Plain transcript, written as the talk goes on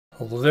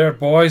Hello there,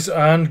 boys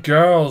and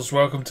girls.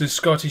 Welcome to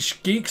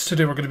Scottish Geeks.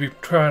 Today we're going to be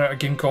trying out a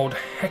game called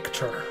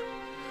Hektor.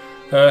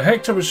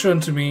 Hektor was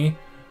shown to me.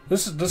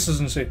 This is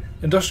insane.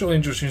 Industrial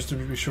Angel seems to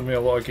be showing me a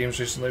lot of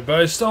games recently, but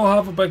I still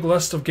have a big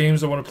list of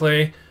games I want to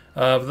play.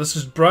 But this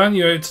is brand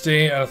new out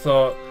today, and I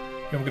thought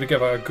I'm going to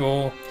give it a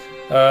go.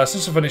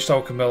 Since I finished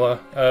Alchemilla,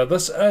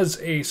 this is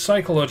a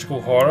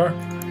psychological horror.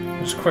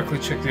 Let's quickly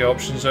check the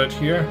options out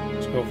here.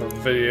 Let's go for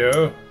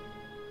video.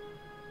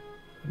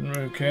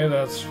 Okay,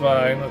 that's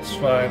fine,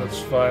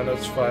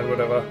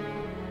 whatever.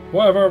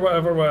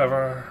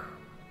 Whatever.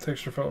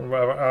 Texture filter,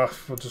 whatever.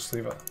 We'll just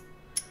leave it.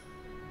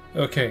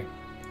 Okay.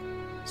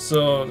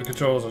 So, the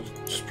controls are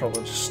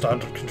probably just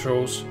standard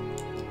controls.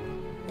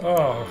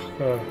 I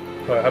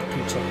had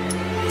pizza.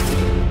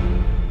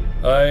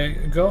 I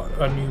got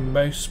a new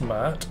mouse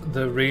mat,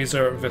 the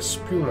Razer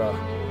Vespura.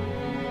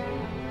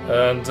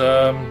 And,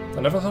 I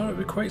never thought it would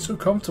be quite so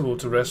comfortable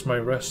to rest my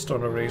wrist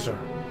on a Razer.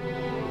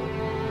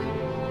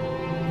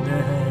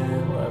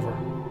 Whatever.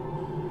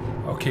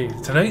 Okay,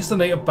 tonight's the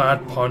night of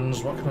bad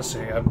puns. What can I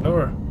say? I've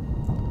never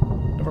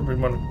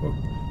been one.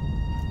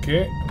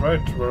 Okay,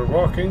 right, we're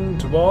walking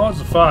towards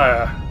the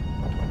fire.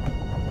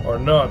 Or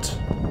not.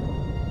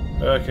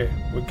 Okay,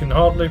 we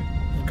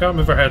can't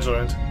move our heads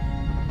around.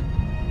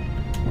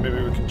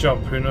 Maybe we can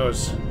jump, who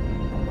knows?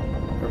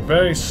 We're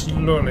very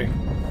slowly.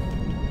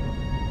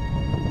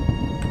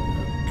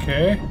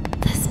 Okay.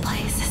 This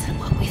place isn't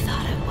what we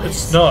thought it was.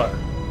 It's not.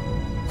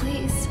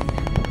 Please,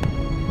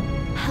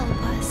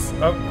 help us.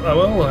 I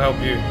will help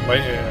you, my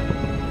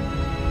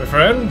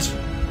friend.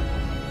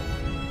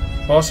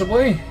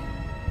 Possibly.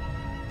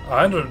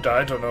 I don't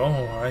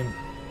know.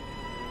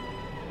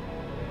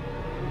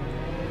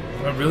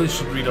 I really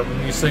should read up on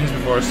these things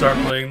before I start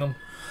playing them.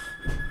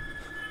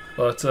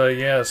 But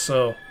yeah,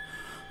 so.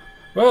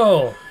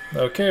 Well,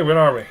 okay, where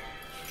are we?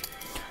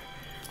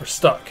 We're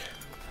stuck.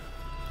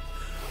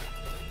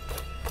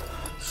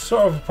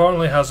 Sort of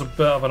apparently has a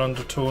bit of an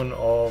undertone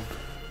of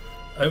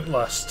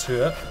Outlast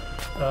to it.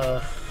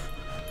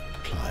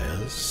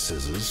 Pliers,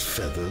 scissors,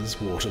 feathers,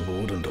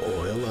 waterboard and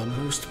oil are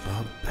most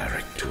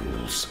barbaric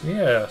tools.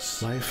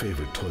 Yes. My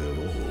favourite toy of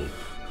all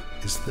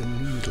is the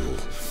needle.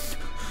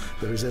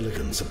 There is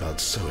elegance about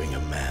sewing a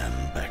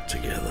man back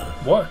together.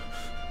 What?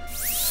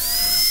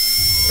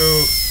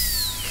 Oh.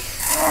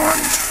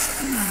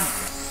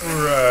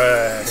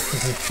 Right.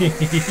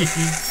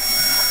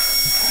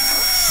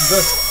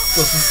 This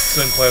doesn't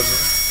sound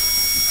pleasant.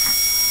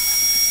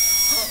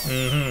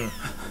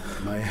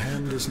 My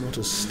hand is not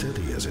as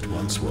steady as it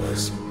once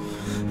was.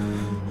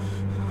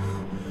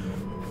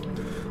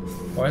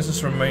 Why is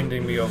this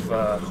reminding me of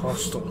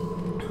Hostel?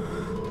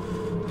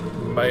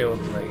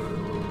 Mildly.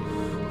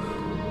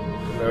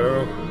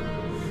 No.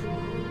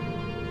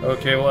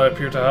 Okay, well I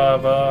appear to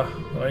have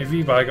an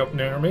IV bag up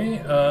near me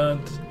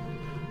and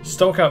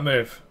still can't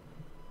move.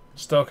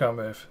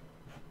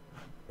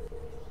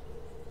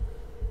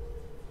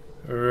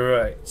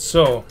 Right,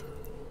 so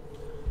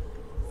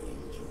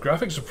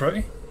graphics are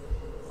pretty.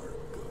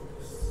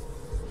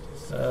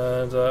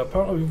 And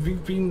apparently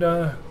we've been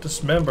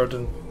dismembered,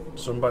 and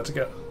so I'm about to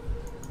get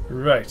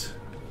right.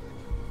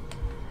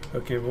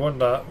 Okay, we want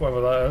that,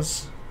 whatever that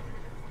is.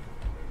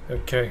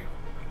 Okay.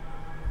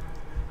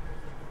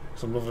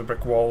 Some lovely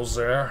brick walls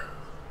there.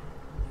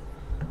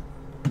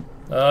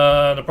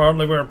 And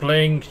apparently we're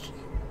playing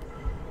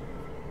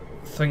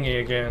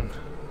thingy again.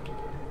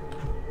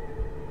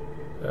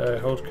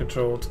 Hold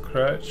control to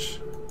crouch.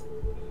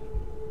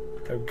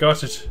 I've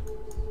got it.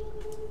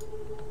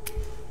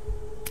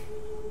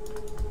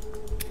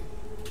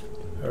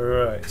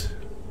 Alright.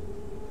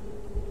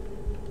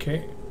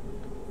 Okay.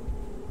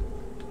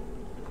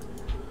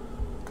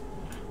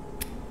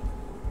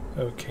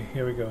 Okay,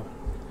 here we go.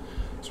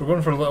 So we're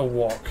going for a little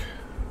walk.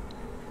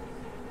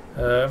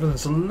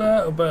 Everything's a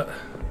little bit... I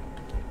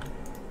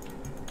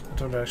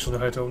don't actually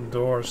know how to open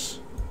doors.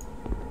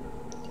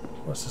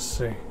 What's this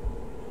say?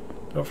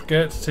 Don't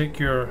forget to take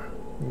your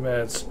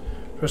meds.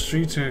 Press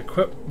 3 to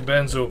equip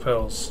benzo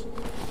pills.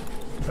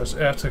 Press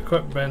F to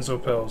equip benzo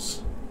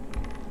pills.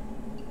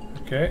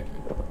 Okay.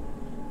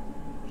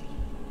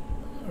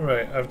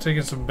 Right, I've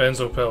taken some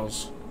benzo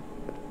pills.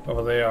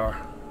 Whatever they are.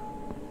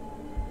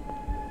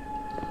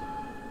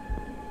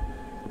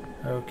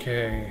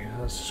 Okay,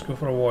 let's just go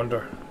for a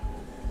wander.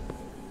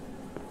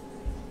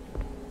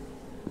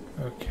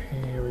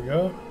 Okay, here we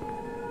go.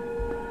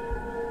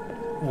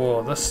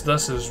 Whoa,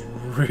 this is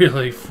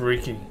really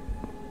freaky.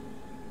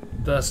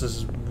 This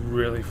is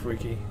really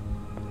freaky.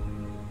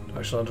 Don't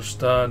actually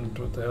understand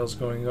what the hell's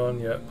going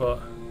on yet,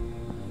 but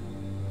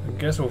I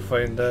guess we'll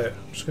find out.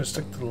 I'm just gonna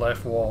stick to the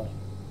left wall.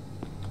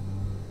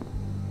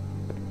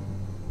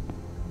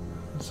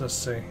 What's this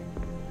say?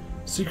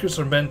 Secrets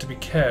are meant to be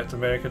kept.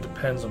 America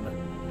depends on it.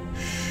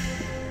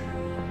 Shh.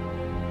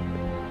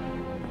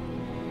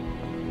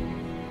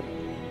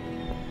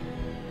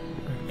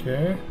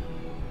 Okay.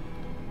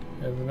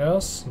 Anything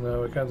else?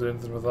 No, we can't do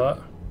anything with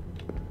that.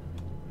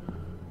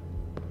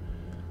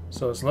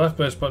 So it's left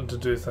mouse button to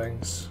do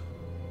things.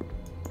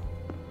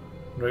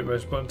 Right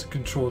mouse button to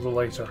control the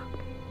lighter.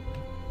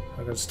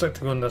 I'm gonna stick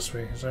to going this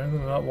way. Is there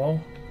anything on that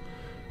wall?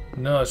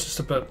 No, it's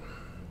just a bit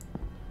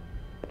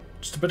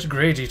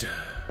degraded.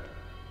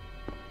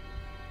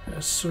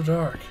 It's so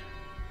dark.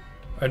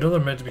 I know they're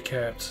meant to be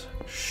kept.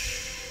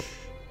 Shh.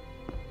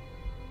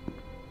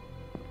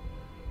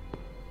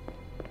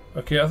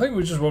 Okay, I think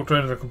we just walked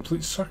around in a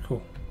complete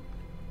circle.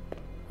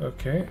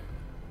 Okay.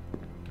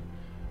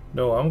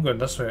 No, I'm going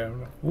this way.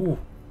 Ooh.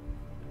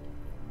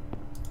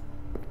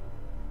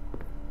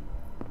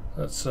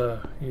 That's,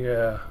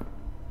 yeah.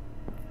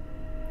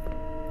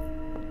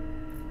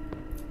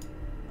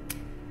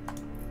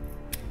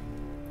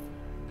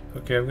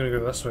 Okay, I'm gonna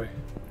go this way.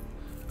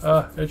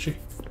 Ah, itchy.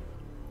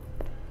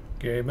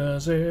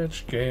 Gamer's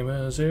itch,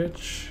 gamer's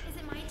itch. Is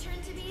it my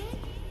turn to be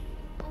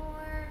it?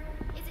 Or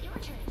is it your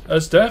turn?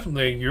 It's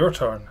definitely your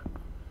turn.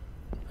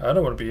 I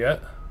don't want to be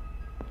it.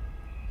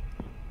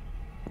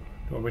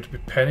 You want me to be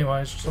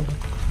Pennywise or something?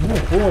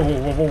 Whoa, whoa,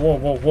 whoa, whoa,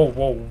 whoa, whoa,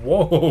 whoa,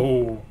 whoa,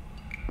 whoa.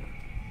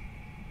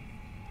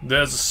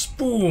 There's a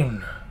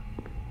spoon.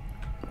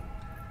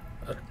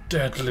 A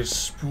deadly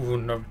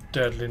spoon of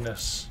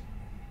deadliness.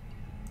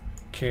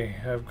 Okay,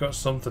 I've got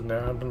something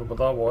there. I don't know what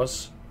that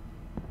was.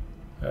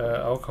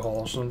 Alcohol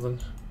or something.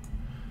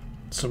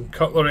 Some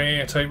cutlery,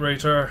 a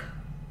typewriter,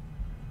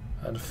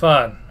 and a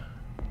fan.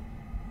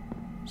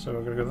 So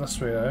we're gonna go this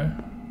way now.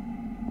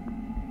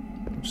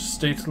 Just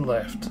stay to the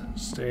left.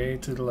 Stay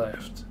to the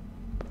left.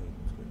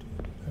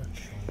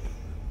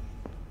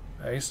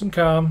 Nice and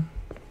calm.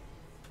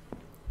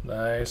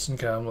 Nice and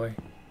calmly.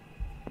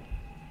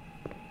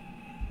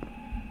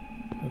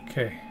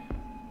 Okay.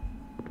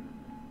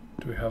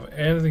 Do we have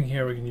anything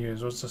here we can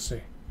use? What's this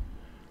say?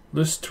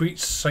 Loose tweets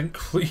sink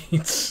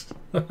fleets.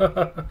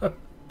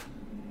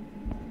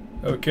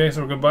 Okay,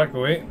 so we're going back the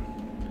way.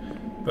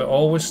 But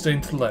always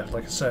staying to the left,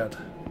 like I said.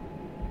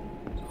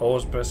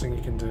 Always the best thing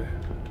you can do.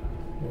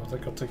 Oh, I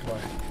think I'll take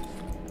mine.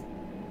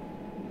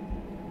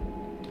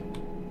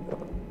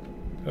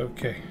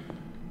 Okay.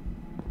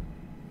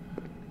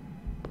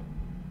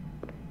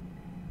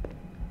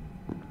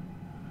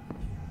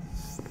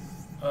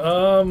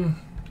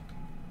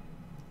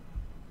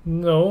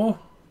 No.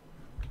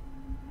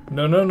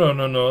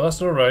 No,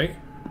 that's not right.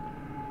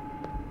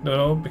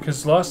 No,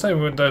 because last time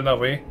we went down that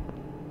way,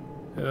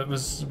 it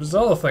was the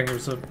other thing, it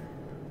was a...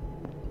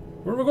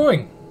 Where are we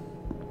going?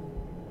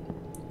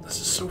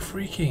 This is so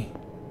freaky.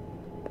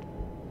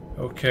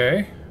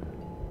 Okay.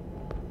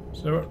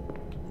 So we're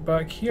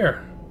back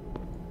here.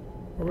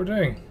 What are we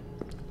doing?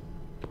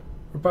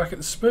 We're back at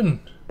the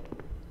spoon.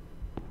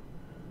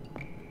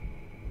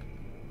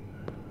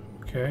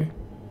 Okay.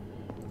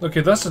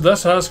 Okay, this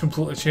has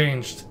completely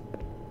changed.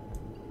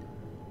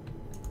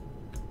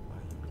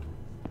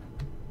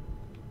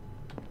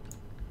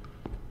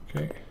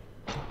 Okay.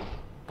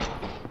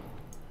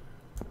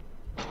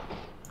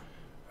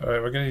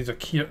 Alright, we're gonna need a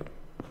key.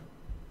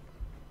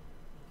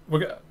 We're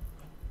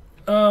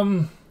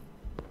gonna...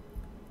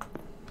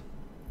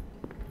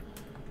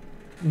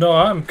 No,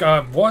 I'm...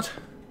 God, what?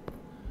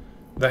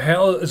 The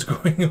hell is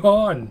going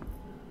on?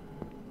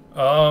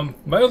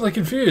 Mildly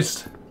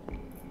confused.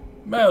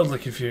 Mildly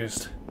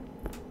confused.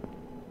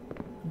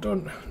 I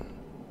don't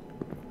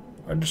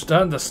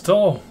understand this at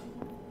all.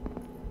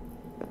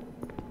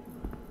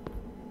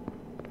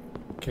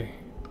 Okay.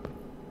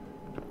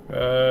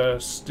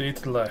 Stay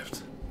to the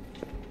left.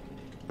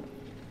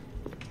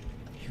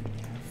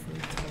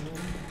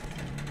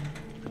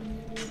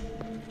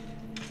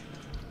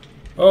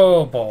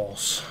 Oh,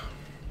 balls.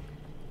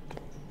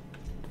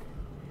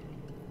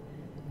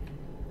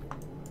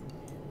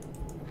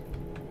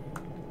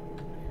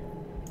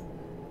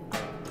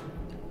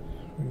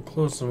 We can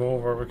close them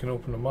over, we can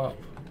open them up.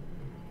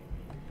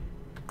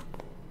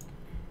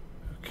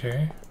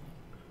 Okay.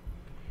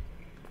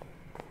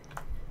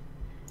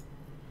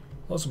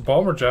 Lots of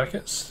bomber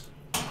jackets.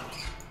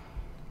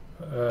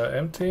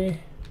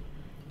 Empty.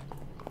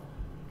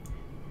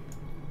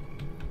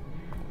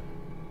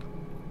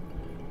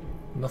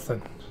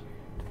 Nothing.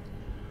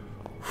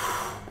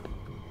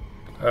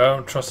 I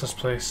don't trust this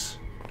place.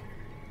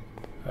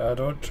 I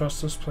don't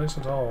trust this place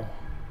at all.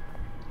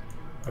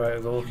 Right,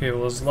 okay,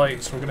 well there's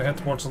light, so we're gonna head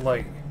towards the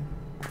light.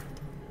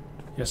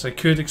 Yes, I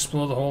could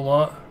explore the whole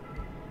lot,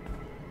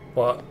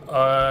 but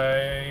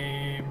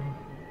I'm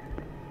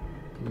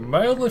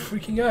mildly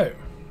freaking out.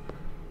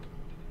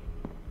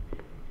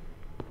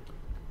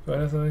 Got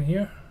anything in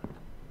here?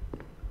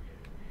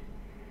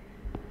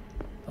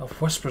 A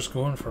whisper's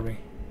going for me.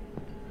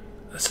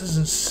 This is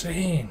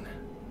insane.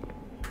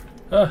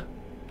 Ah.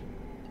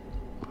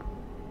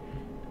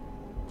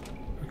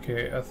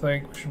 Okay, I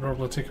think we should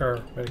probably take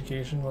our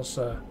medication. Let's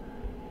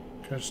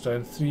crouch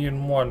down. 3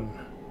 and 1.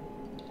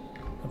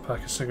 A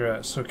pack of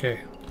cigarettes.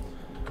 Okay.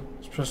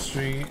 Let's press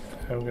 3.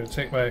 I'm going to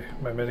take my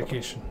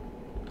medication.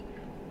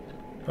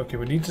 Okay,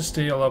 we need to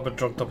stay a little bit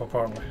drugged up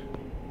apparently.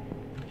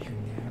 You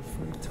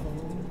never told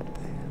them.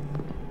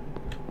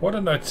 What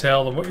didn't I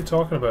tell them? What are you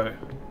talking about?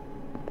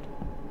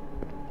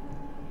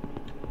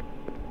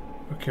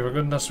 Okay, we're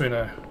going this way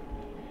now.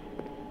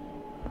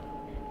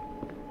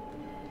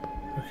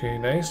 Okay,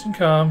 nice and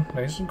calm,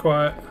 nice and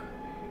quiet.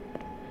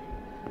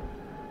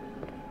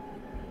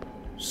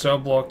 Cell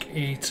block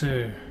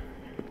A2.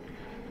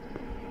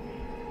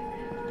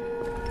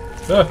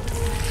 Ah.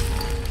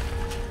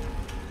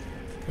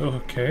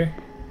 Okay.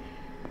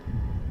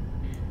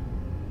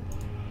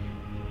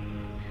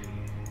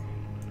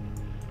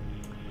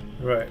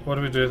 Right, what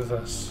do we do with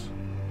this?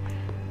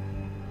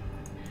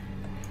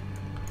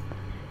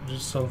 Do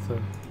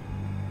something.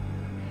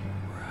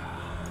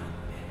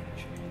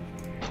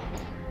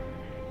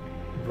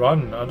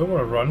 Run? I don't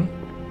want to run.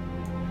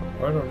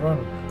 Why do I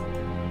run?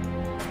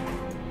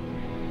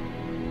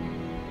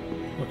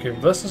 Okay,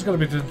 this is going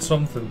to be doing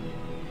something.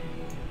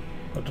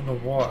 I don't know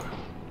what.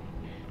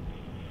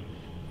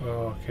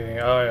 Okay,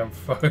 I am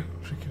fucking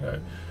freaking out.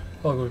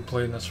 I'll go be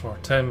playing this for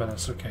 10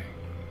 minutes, okay.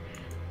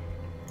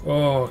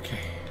 Okay.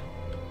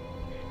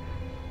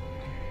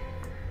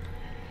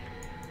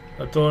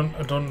 I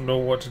don't know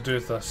what to do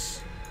with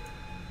this.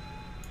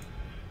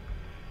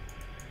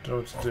 Don't know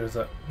what to do with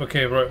it.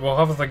 Okay, right, we'll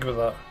have a think about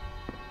that.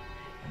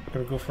 I'm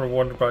gonna go for a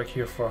wander back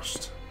here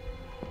first.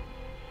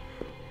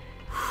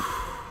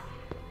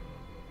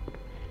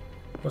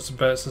 What's the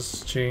bets this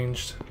has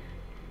changed?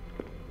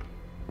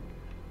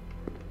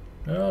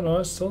 No,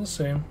 it's still the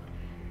same.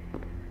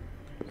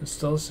 It's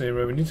still the same,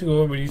 right? We need to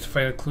go and we need to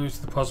find a clue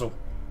to the puzzle.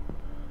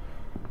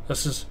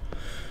 This is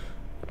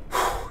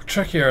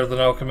trickier than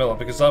Alchemilla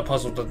because that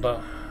puzzle did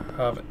not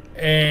have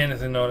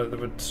anything on it that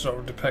would sort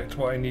of depict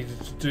what I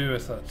needed to do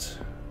with it.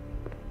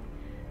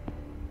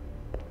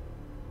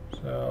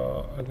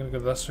 So I'm gonna go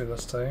this way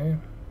this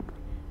time.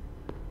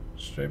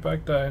 Straight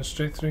back down,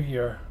 straight through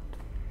here.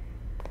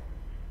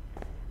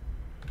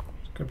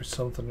 There's gonna be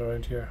something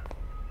around here.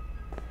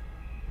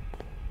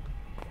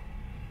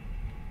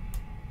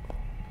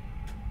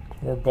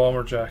 More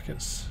bomber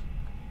jackets.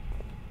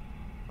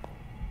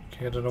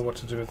 Okay, I don't know what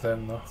to do with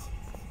them though.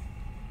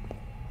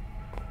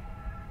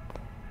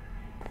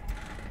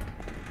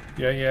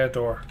 Yeah,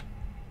 door.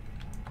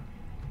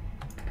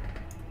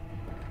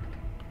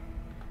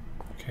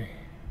 Okay.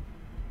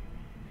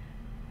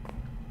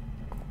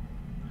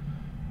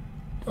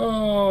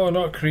 Oh,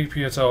 not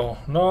creepy at all.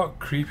 Not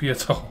creepy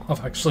at all.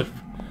 I'm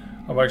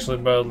actually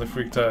mildly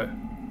freaked out.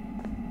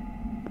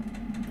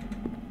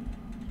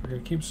 We're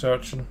gonna keep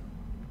searching.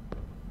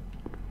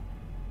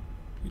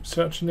 Keep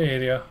searching the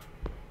area.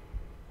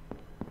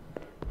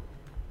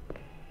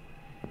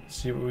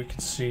 See what we can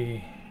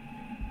see.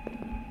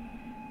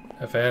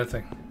 If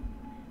anything.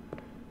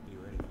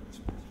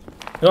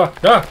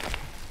 Ah!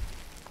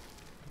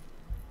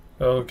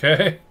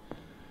 Okay.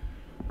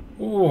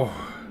 Ooh.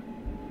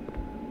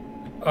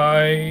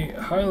 I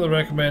highly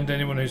recommend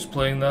anyone who's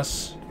playing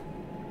this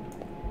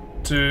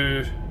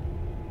to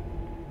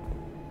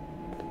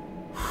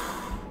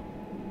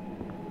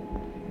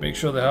make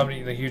sure they haven't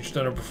eaten a huge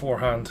dinner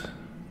beforehand.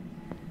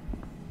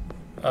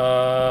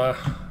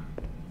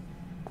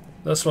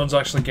 This one's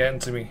actually getting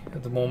to me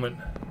at the moment.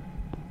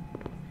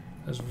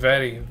 It's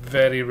very,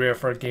 very rare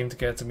for a game to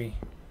get to me.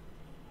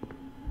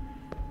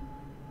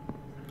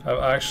 I'm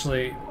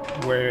actually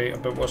wary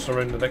about what's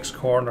around the next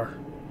corner.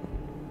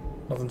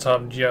 Nothing's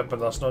happened yet, but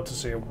that's not to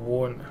say it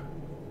won't.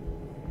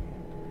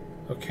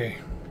 Okay.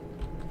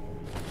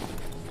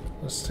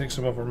 Let's take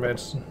some of our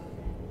medicine.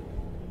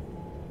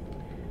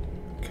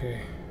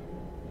 Okay.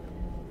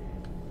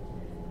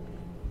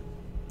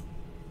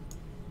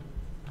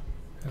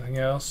 Anything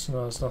else?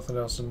 No, there's nothing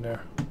else in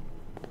there.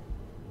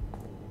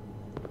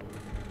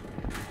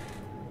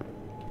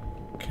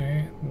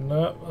 Okay,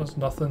 no, there's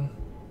nothing.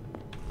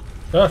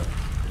 Ah!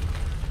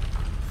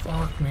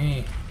 Fuck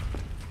me.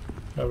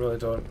 I really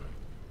don't.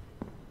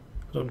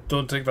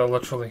 Don't take that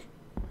literally.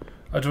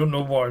 I don't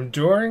know what I'm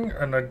doing,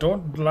 and I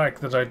don't like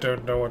that I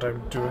don't know what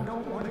I'm doing. I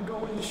don't want to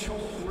go in the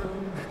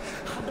showroom.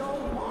 I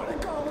don't want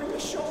to go in the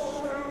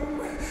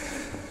showroom.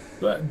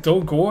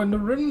 Don't go in the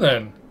room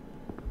then.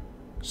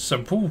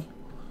 Simple.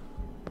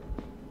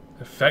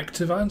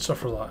 Effective answer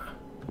for that.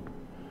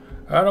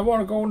 I don't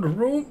want to go in the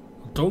room.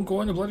 Don't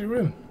go in the bloody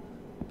room.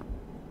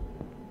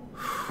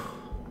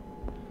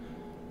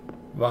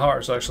 My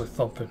heart's actually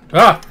thumping.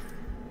 Ah!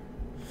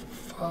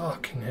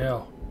 Fucking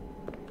hell.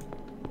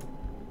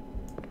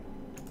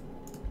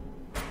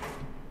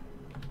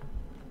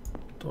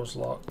 Door's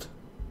locked.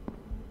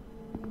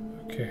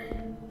 Okay.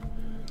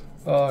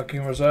 Ah,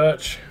 gamer's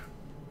edge.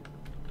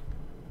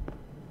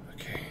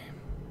 Okay.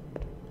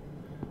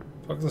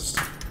 Fuck this.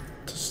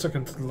 Just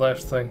sticking to the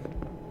left thing.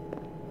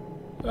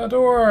 A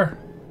door!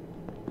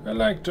 I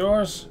like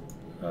doors.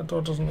 That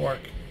door doesn't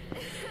work.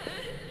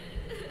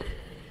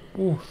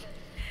 Ooh.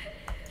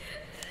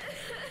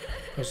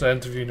 There's the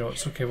interview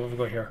notes. Okay, what have we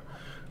got here?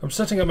 I'm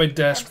sitting at my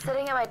desk. I'm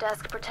sitting at my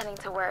desk pretending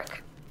to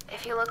work.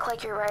 If you look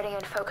like you're writing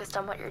and focused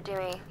on what you're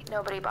doing,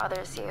 nobody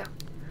bothers you.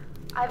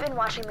 I've been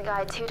watching the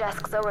guy 2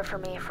 desks over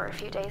from me for a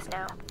few days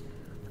now.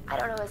 I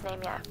don't know his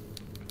name yet.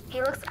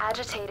 He looks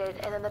agitated,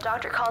 and then the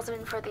doctor calls him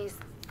in for these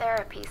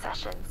therapy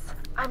sessions.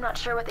 I'm not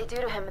sure what they do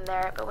to him in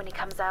there, but when he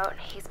comes out,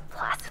 he's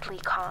placidly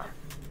calm.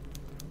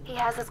 He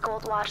has his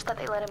gold watch that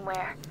they let him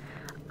wear.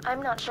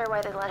 I'm not sure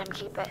why they let him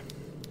keep it.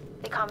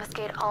 They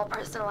confiscate all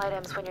personal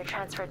items when you're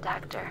transferred to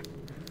Hektor.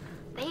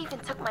 They even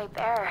took my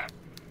bear.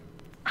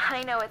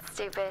 I know it's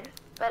stupid,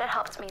 but it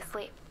helps me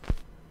sleep.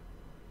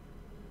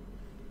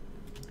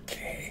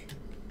 Okay.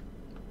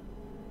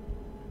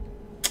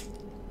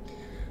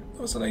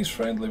 That was a nice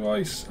friendly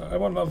voice. I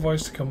want that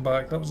voice to come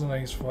back. That was a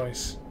nice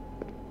voice.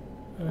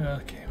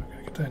 Okay, we're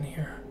gonna get down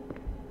here.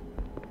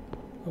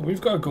 Well,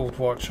 we've got a gold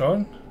watch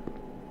on.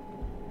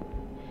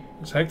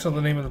 Is Hektor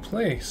the name of the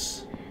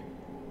place?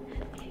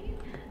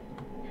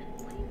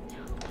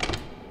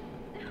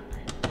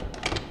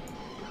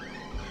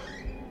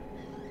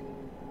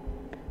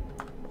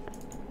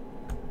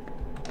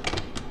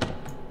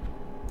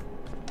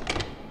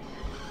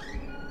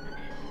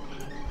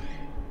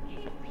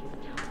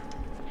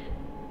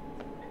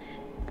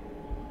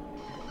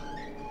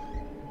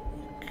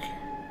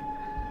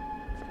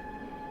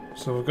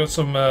 So we've got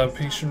some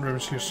patient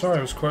rooms here. Sorry,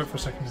 I was quiet for a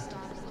second.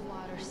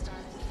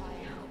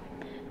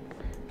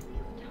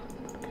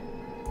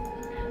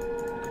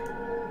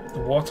 The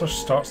water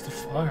starts the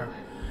fire.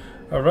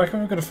 I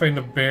reckon we're going to find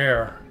a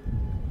bear.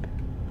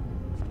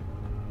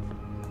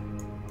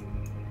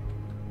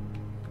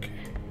 Okay.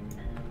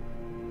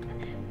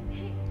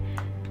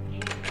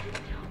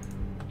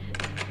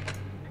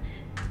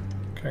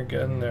 Can't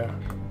get in there.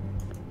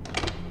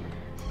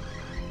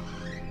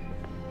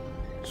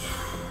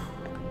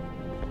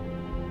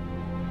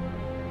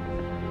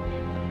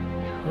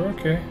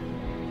 Okay.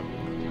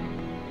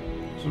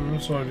 So the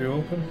room's already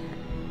open.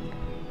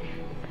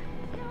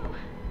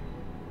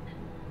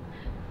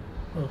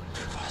 Oh.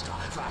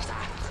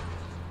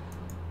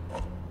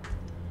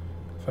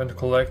 Find a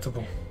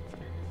collectible.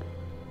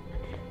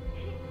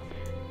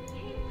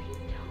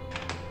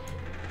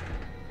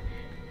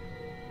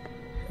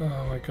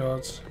 Oh my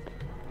god.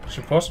 I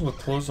should possibly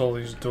close all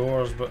these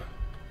doors, but...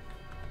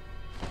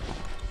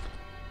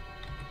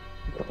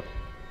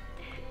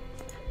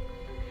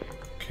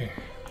 Okay.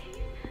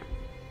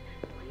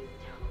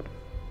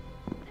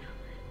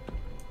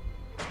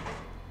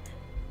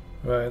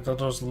 Right, that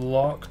door's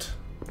locked.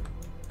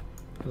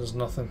 There's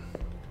nothing.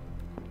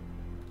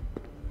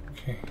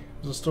 Okay,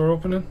 is this door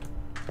opening?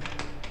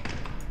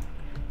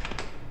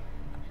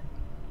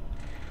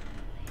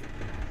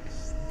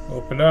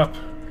 Open up.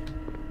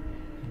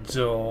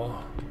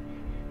 Door.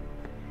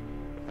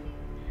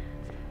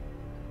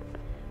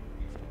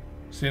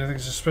 See anything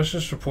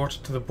suspicious? Report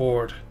it to the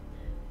board.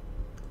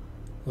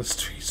 Let's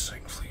tweet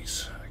something,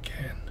 please.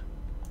 Again.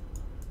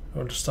 I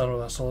don't understand what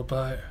that's all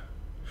about.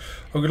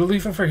 I'm gonna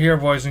leave it for here,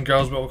 boys and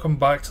girls, but we'll come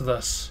back to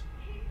this.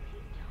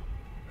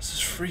 This is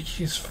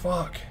freaky as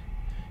fuck.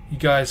 You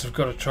guys have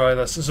got to try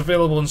this. It's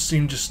available on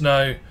Steam just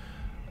now.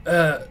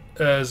 It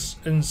is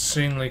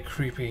insanely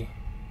creepy.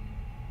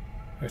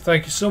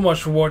 Thank you so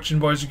much for watching,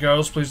 boys and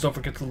girls. Please don't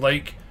forget to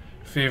like,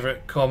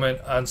 favourite, comment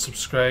and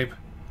subscribe.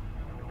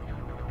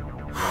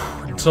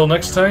 Until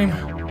next time.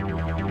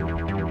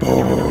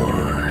 Bye.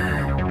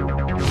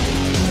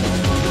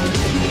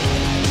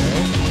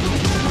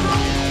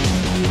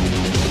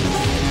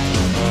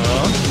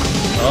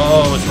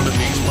 Oh, it's one of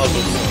these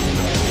puzzles.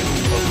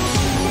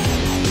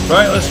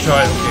 Right, let's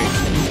try it. Okay,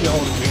 so you get all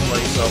the green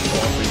lights up,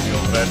 or maybe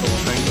on red, all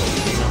the triangle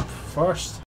first.